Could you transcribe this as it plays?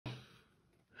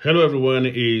Hello everyone,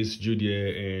 it's Jude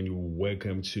and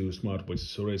welcome to Smartwatch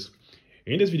Stories.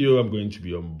 In this video, I'm going to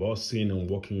be unboxing and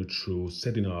walking you through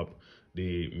setting up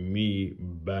the Mi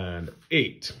Band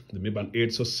 8. The Mi Band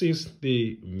 8 succeeds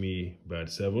the Mi Band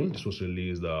 7. This was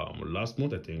released last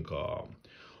month, I think on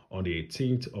the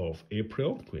 18th of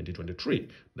April 2023.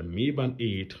 The Mi Band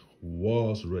 8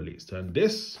 was released and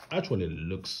this actually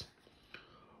looks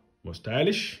more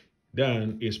stylish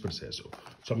than its predecessor.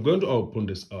 So I'm going to open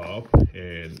this up,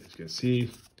 and as you can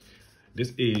see,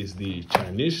 this is the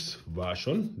Chinese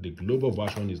version. The global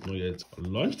version is not yet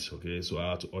launched. Okay, so I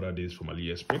have to order this from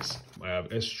AliExpress. I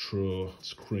have extra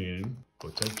screen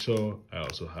protector. I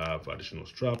also have additional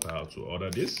strap. I have to order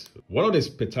this. One of the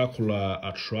spectacular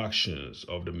attractions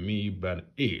of the Mi Band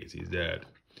 8 is that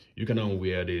you can now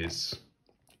wear this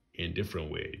in different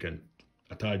way. You can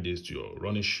attach this to your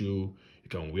running shoe. You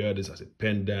can wear this as a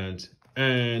pendant,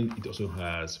 and it also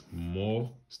has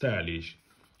more stylish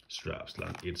straps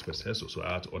than its predecessor. So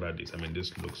I had to order this. I mean,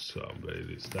 this looks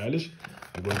very stylish.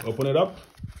 I'm going to open it up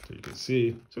so you can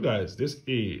see. So guys, this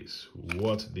is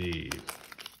what this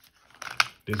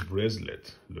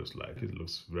bracelet looks like. It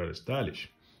looks very stylish,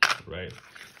 right?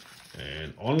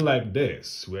 And unlike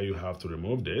this, where you have to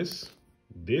remove this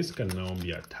can now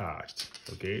be attached,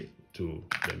 okay, to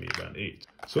the Mi Band 8.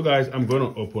 So guys, I'm going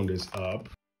to open this up.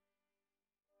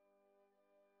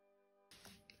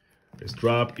 The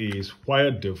strap is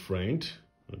quite different,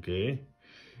 okay.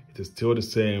 It is still the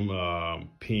same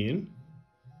pin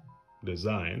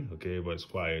design, okay, but it's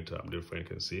quite different, you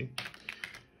can see.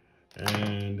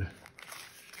 And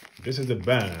this is the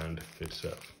band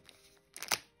itself.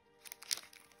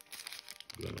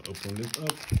 I'm going to open this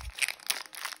up.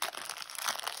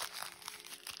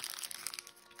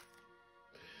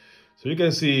 So you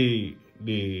can see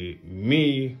the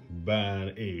Mi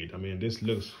Band 8. I mean, this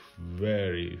looks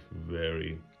very,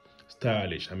 very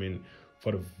stylish. I mean,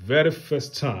 for the very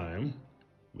first time,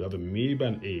 we have a Mi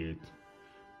Band 8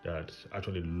 that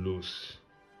actually looks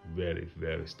very,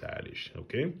 very stylish,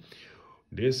 okay?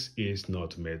 This is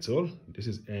not metal. This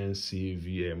is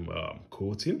NCVM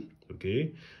coating,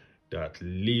 okay? That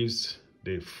leaves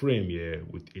the frame here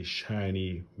with a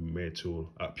shiny metal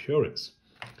appearance.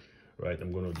 Right,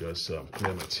 I'm going to just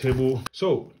clear my table.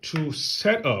 So to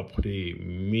set up the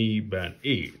Mi Band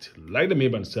 8, like the Mi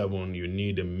Band 7, you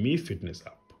need the Mi Fitness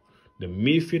app. The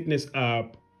Mi Fitness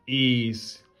app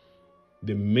is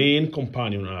the main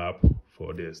companion app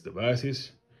for these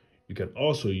devices. You can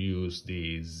also use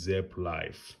the Zep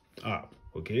Life app,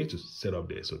 okay, to set up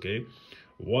this, okay.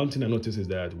 One thing I noticed is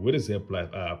that with the Zep Life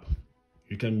app,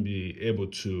 you can be able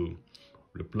to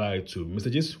reply to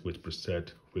messages with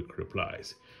preset quick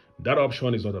replies. That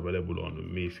option is not available on the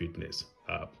Mi Fitness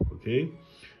app, okay?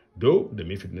 Though the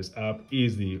Mi Fitness app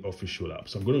is the official app.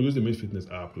 So I'm going to use the Mi Fitness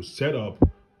app to set up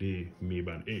the Mi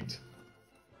Band 8.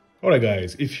 All right,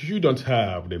 guys, if you don't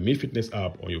have the Mi Fitness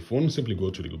app on your phone, simply go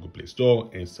to the Google Play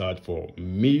Store and search for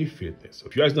Mi Fitness. So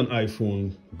if you're using an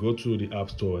iPhone, go to the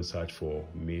App Store and search for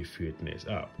Mi Fitness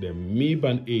app. The Mi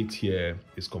Band 8 here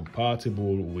is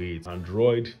compatible with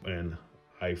Android and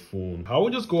iPhone. I will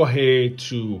just go ahead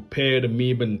to pair the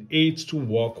Mi Band 8 to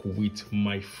work with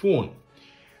my phone.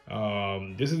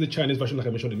 This is the Chinese version like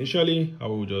I mentioned initially. I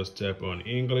will just tap on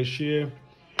English here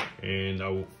and I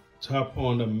will tap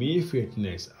on the Mi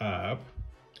Fitness app.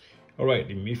 All right,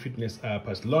 the Mi Fitness app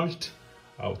has launched.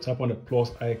 I'll tap on the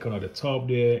plus icon at the top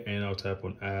there and I'll tap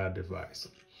on add device.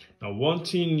 Now, one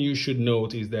thing you should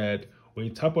note is that when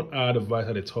you tap on add device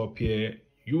at the top here,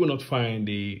 you will not find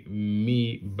the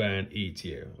Mi Band 8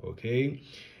 here, okay?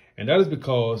 And that is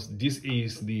because this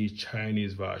is the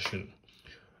Chinese version.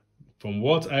 From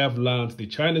what I have learned, the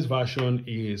Chinese version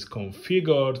is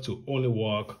configured to only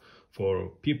work for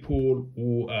people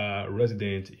who are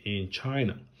resident in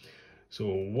China. So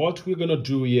what we're gonna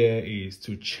do here is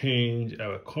to change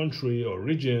our country or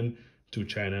region to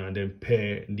China and then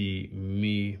pair the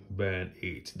Mi Band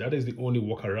 8. That is the only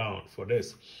workaround for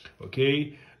this,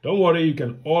 okay? Don't worry, you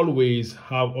can always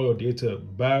have all your data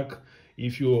back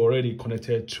if you're already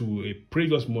connected to a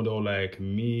previous model like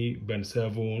Mi Band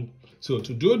 7. So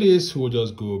to do this, we'll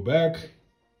just go back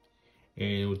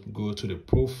and we'll go to the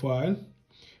profile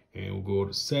and we'll go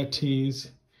to settings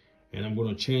and I'm going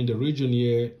to change the region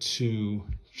here to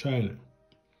China.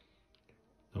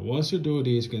 Now, once you do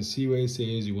this, you can see where it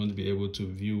says you want to be able to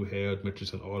view health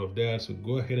metrics and all of that. So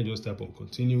go ahead and just tap on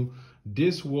continue.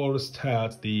 This will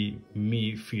start the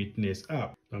Mi Fitness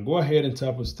app. Now go ahead and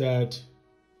tap on start.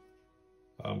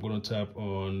 I'm going to tap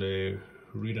on the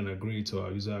read and agree to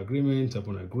our user agreement. Tap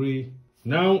on agree.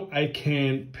 Now I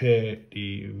can pair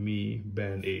the Mi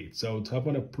Band 8. So I'll tap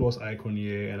on the plus icon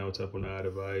here and I'll tap on add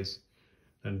device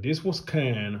and this was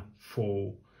scanned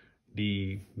for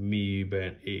the Mi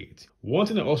Band 8. One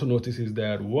thing I also noticed is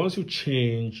that once you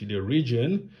change the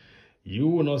region, you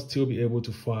will not still be able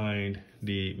to find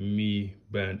the Mi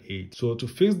Band 8. So to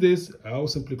fix this, I'll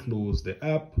simply close the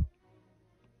app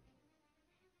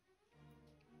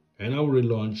and I'll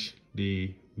relaunch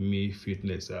the Mi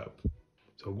Fitness app.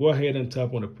 So go ahead and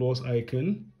tap on the plus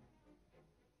icon,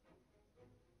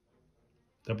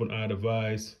 tap on add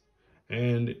device,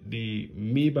 and the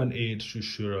Mi Band 8 should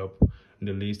show up in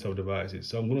the list of devices.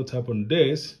 So I'm going to tap on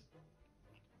this.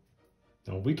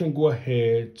 Now we can go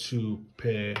ahead to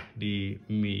pair the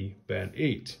Mi Band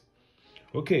 8.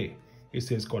 Okay, it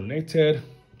says connected.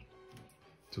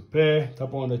 To pair,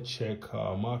 tap on the check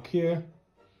mark here.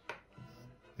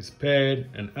 It's paired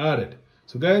and added.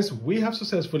 So guys, we have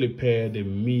successfully paired the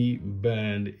Mi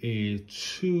Band 8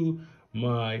 to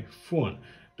my phone.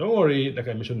 Don't worry, like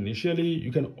I mentioned initially,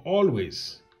 you can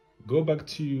always go back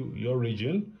to your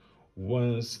region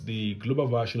once the global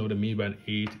version of the Mi Band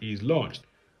 8 is launched.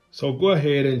 So go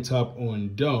ahead and tap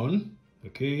on done,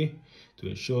 okay, to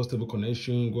ensure stable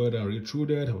connection. Go ahead and read through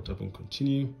that. I'll tap on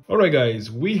continue. All right,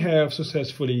 guys, we have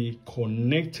successfully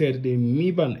connected the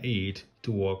Mi Band 8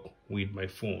 to work with my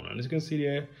phone. And as you can see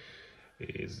there,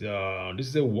 this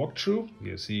is a walkthrough. You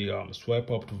can see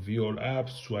swipe up to view all apps,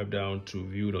 swipe down to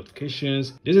view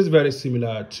notifications. This is very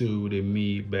similar to the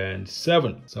Mi Band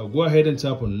 7. So I'll go ahead and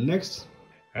tap on next.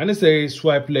 And it says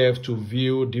swipe left to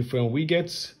view different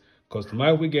widgets,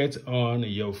 customize widgets on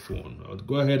your phone. I'll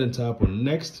go ahead and tap on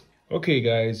next. Okay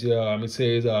guys, it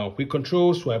says quick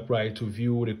control, swipe right to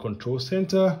view the control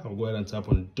center. I'll go ahead and tap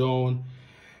on done.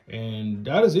 And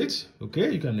that is it.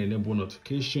 Okay, you can enable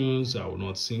notifications. I will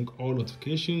not sync all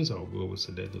notifications. I'll go with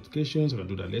select notifications. I can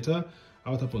do that later.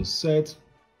 I'll tap on set.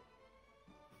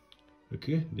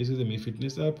 Okay, this is the Mi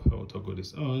Fitness app. I'll toggle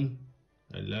this on.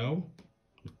 Allow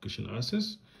notification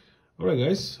access. All right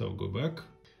guys, I'll go back.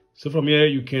 So from here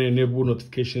you can enable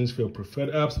notifications for your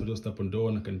preferred apps. So just tap on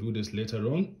done. I can do this later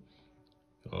on.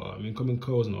 Incoming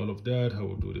calls and all of that. I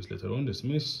will do this later on.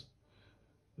 Dismiss.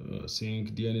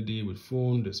 Sync DND with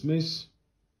phone. Dismiss.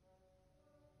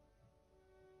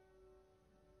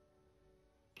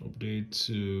 Update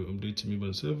to Mi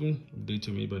Band 7. Update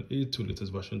to Mi Band 8 to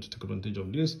latest version to take advantage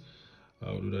of this.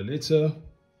 I'll do that later.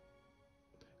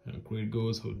 And create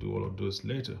goals. I'll do all of those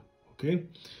later. Okay,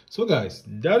 so guys,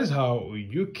 that is how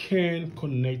you can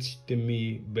connect the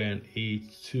Mi Band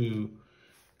 8 to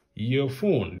your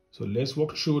phone. So let's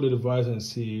walk through the device and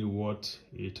see what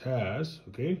it has.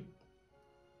 Okay,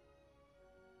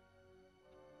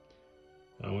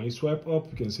 and when you swipe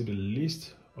up, you can see the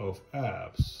list of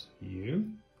apps here.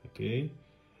 Okay,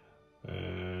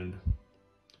 and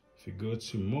if you go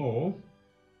to more,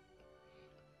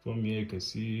 from here you can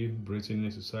see breathing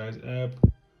exercise app.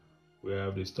 We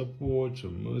have the stopwatch,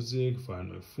 music,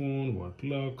 find my phone, 1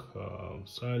 o'clock,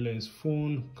 silence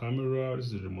phone, camera. This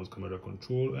is the remote camera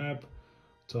control app,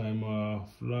 timer,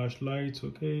 flashlight,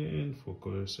 okay, and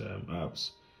focus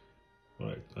apps. All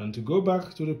right, and to go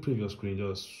back to the previous screen,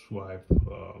 just swipe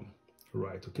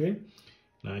right. Okay,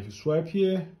 now if you swipe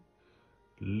here,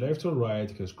 left or right,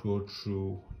 you can scroll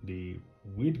through the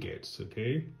widgets.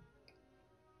 Okay,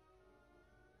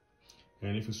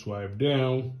 and if you swipe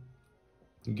down,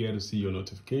 you get to see your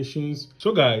notifications.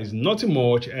 So guys, nothing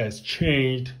much has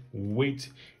changed with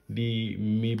the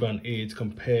Mi Band 8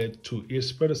 compared to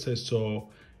its predecessor,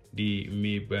 the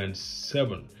Mi Band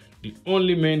 7. The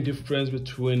only main difference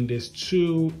between these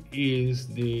two is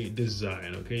the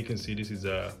design. Okay, you can see this is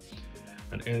an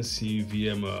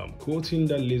NCVM coating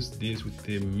that leaves this with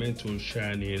a metal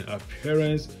shining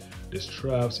appearance. The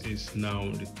straps is now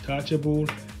detachable,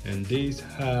 and this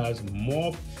has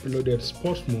more preloaded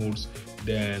sports modes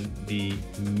than the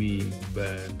Mi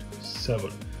Band 7.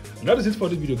 And that is it for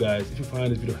this video, guys. If you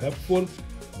find this video helpful,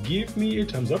 give me a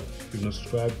thumbs up. If you've not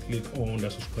subscribed, click on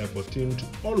that subscribe button to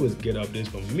always get updates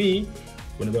from me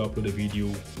whenever I upload a video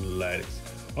like this.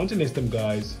 Until next time,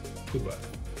 guys, goodbye.